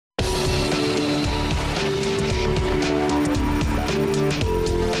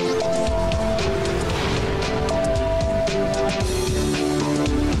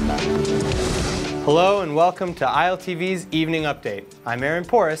Hello and welcome to ILTV's Evening Update. I'm Aaron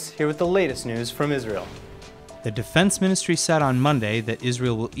Porras, here with the latest news from Israel. The Defense Ministry said on Monday that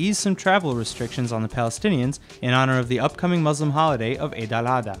Israel will ease some travel restrictions on the Palestinians in honor of the upcoming Muslim holiday of Eid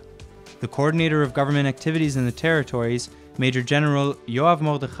al-Adha. The coordinator of government activities in the territories, Major General Yoav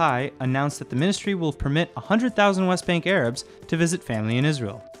Mordechai, announced that the ministry will permit 100,000 West Bank Arabs to visit family in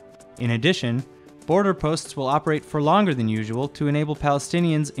Israel. In addition, border posts will operate for longer than usual to enable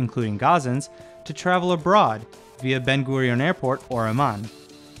Palestinians, including Gazans, to travel abroad via Ben Gurion Airport or Amman.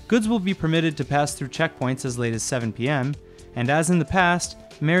 Goods will be permitted to pass through checkpoints as late as 7 p.m., and as in the past,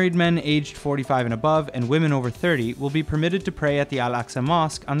 married men aged 45 and above and women over 30 will be permitted to pray at the Al-Aqsa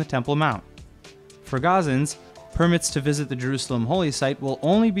Mosque on the Temple Mount. For Gazans, permits to visit the Jerusalem holy site will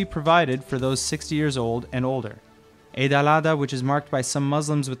only be provided for those 60 years old and older. Eid al-Adha, which is marked by some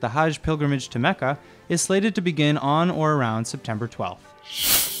Muslims with the Hajj pilgrimage to Mecca, is slated to begin on or around September 12th.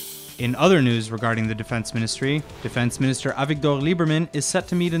 In other news regarding the Defense Ministry, Defense Minister Avigdor Lieberman is set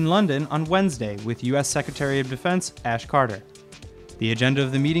to meet in London on Wednesday with U.S. Secretary of Defense Ash Carter. The agenda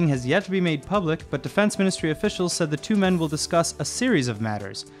of the meeting has yet to be made public, but Defense Ministry officials said the two men will discuss a series of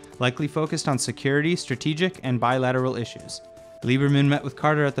matters, likely focused on security, strategic, and bilateral issues. Lieberman met with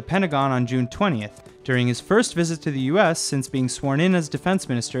Carter at the Pentagon on June 20th, during his first visit to the U.S. since being sworn in as Defense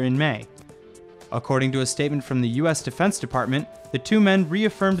Minister in May. According to a statement from the U.S. Defense Department, the two men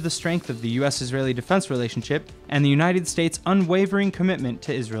reaffirmed the strength of the U.S.-Israeli defense relationship and the United States' unwavering commitment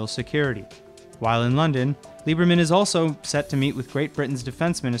to Israel's security. While in London, Lieberman is also set to meet with Great Britain's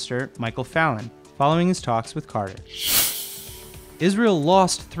Defense Minister, Michael Fallon, following his talks with Carter. Israel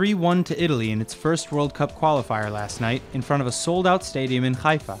lost 3-1 to Italy in its first World Cup qualifier last night in front of a sold-out stadium in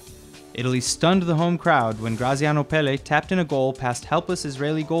Haifa. Italy stunned the home crowd when Graziano Pelle tapped in a goal past helpless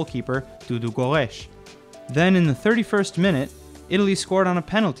Israeli goalkeeper Dudu Goresh. Then in the 31st minute, Italy scored on a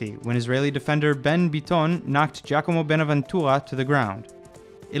penalty when Israeli defender Ben Biton knocked Giacomo Benaventura to the ground.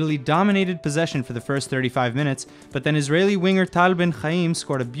 Italy dominated possession for the first 35 minutes, but then Israeli winger Tal Ben Chaim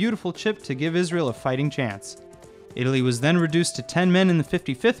scored a beautiful chip to give Israel a fighting chance. Italy was then reduced to 10 men in the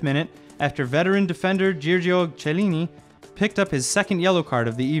 55th minute after veteran defender Giorgio Cellini picked up his second yellow card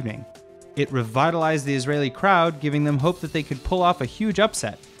of the evening. It revitalized the Israeli crowd, giving them hope that they could pull off a huge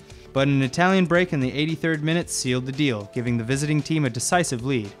upset. But an Italian break in the 83rd minute sealed the deal, giving the visiting team a decisive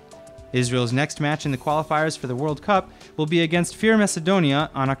lead. Israel's next match in the qualifiers for the World Cup will be against Fir Macedonia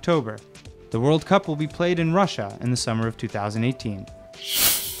on October. The World Cup will be played in Russia in the summer of 2018.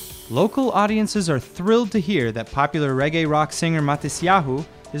 Local audiences are thrilled to hear that popular reggae-rock singer Matisyahu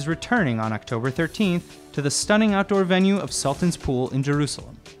is returning on October 13th to the stunning outdoor venue of Sultan's Pool in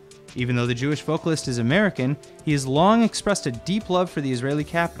Jerusalem. Even though the Jewish vocalist is American, he has long expressed a deep love for the Israeli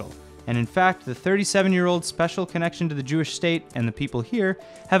capital, and in fact, the 37-year-old's special connection to the Jewish state and the people here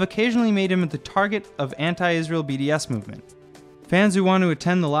have occasionally made him the target of anti-Israel BDS movement. Fans who want to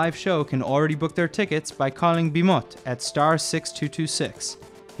attend the live show can already book their tickets by calling Bimot at *6226.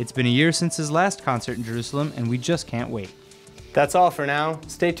 It's been a year since his last concert in Jerusalem, and we just can't wait. That's all for now.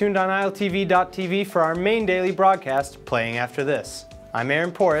 Stay tuned on ILTV.tv for our main daily broadcast playing after this. I'm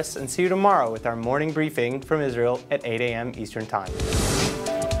Aaron Porras, and see you tomorrow with our morning briefing from Israel at 8 a.m. Eastern Time.